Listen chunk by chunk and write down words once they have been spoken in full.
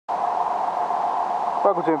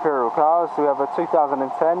Welcome to Imperial Cars. We have a 2010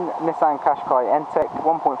 Nissan Qashqai N-Tec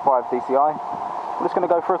 1.5dCi. We're just going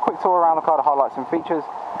to go for a quick tour around the car to highlight some features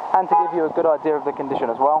and to give you a good idea of the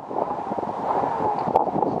condition as well.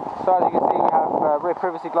 So as you can see, we have rear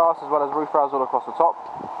privacy glass as well as roof rails all across the top.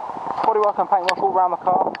 Bodywork and paintwork all around the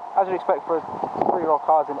car, as you'd expect for a 3-year-old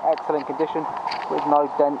car, is in excellent condition with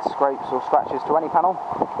no dents, scrapes or scratches to any panel.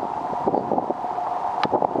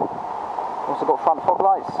 Also got front fog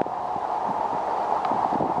lights.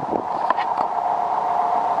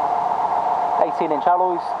 18-inch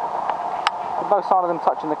alloys, with no sign of them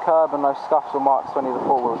touching the curb and no scuffs or marks to any of the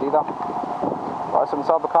four wheels either. Right, so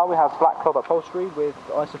inside the car we have black cloth upholstery with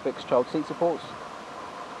Isofix child seat supports.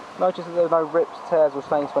 Notice that there are no rips, tears or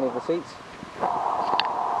stains to any of the seats.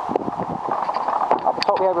 At the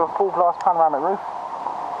top we have a full glass panoramic roof.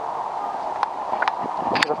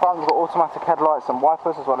 To the front we've got automatic headlights and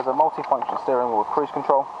wipers, as well as a multi-function steering wheel with cruise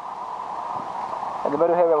control. In the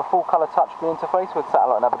middle here we have a full colour touchscreen interface with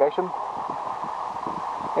satellite navigation.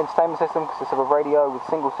 The entertainment system consists of a radio with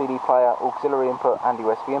single CD player, auxiliary input and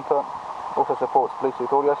USB input. Also supports Bluetooth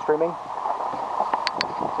audio streaming.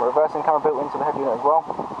 A reversing camera built into the head unit as well.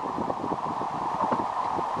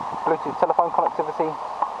 Bluetooth telephone connectivity,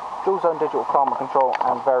 dual zone digital climate control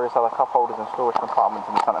and various other cup holders and storage compartments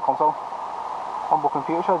in the centre console. Onboard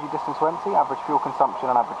computer shows you distance to empty, average fuel consumption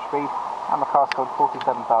and average speed, and the car's covered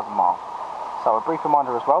 47,000 miles. So a brief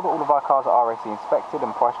reminder as well that all of our cars are RAC inspected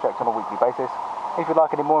and price checked on a weekly basis. If you'd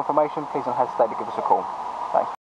like any more information, please don't hesitate to give us a call. Thanks.